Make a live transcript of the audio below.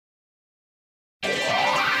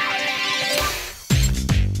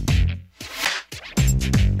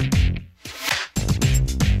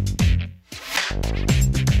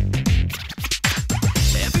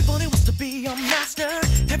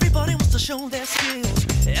their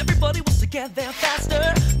skills. Everybody wants to get there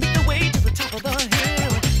faster, make their way to the top of the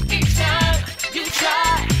hill. Each time you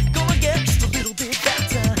try, gonna get just a little bit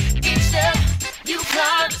better. Each step you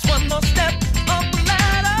climb is one more step up the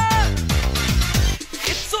ladder.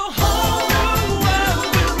 It's a whole new world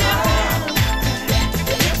we're in.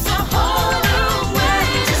 It's a whole new way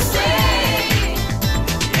to see.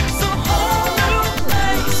 It's a whole new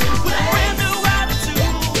place with a brand new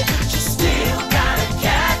attitude. But you still gotta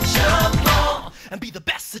catch 'em all and be the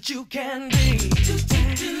best that you can be.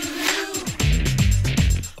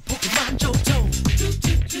 Pokemon Johto.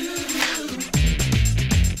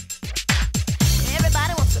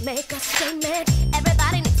 Everybody wants to make a statement.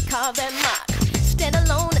 Everybody needs to carve their mark. Stand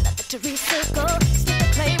alone in the victory circle. Stick the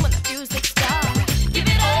claim when the music starts. Give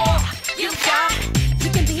it all you got. You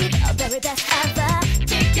can be the very best ever.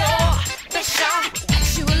 Take your best shot. What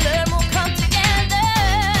you learn will come together.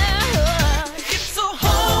 It's a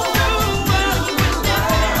whole new world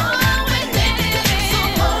within. It's a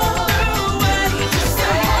whole new way to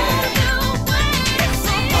see. It's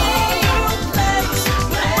a whole new place with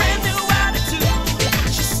a brand new attitude.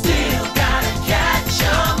 But you still gotta catch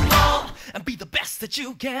 'em all and be the best that you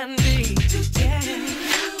can be. Yeah.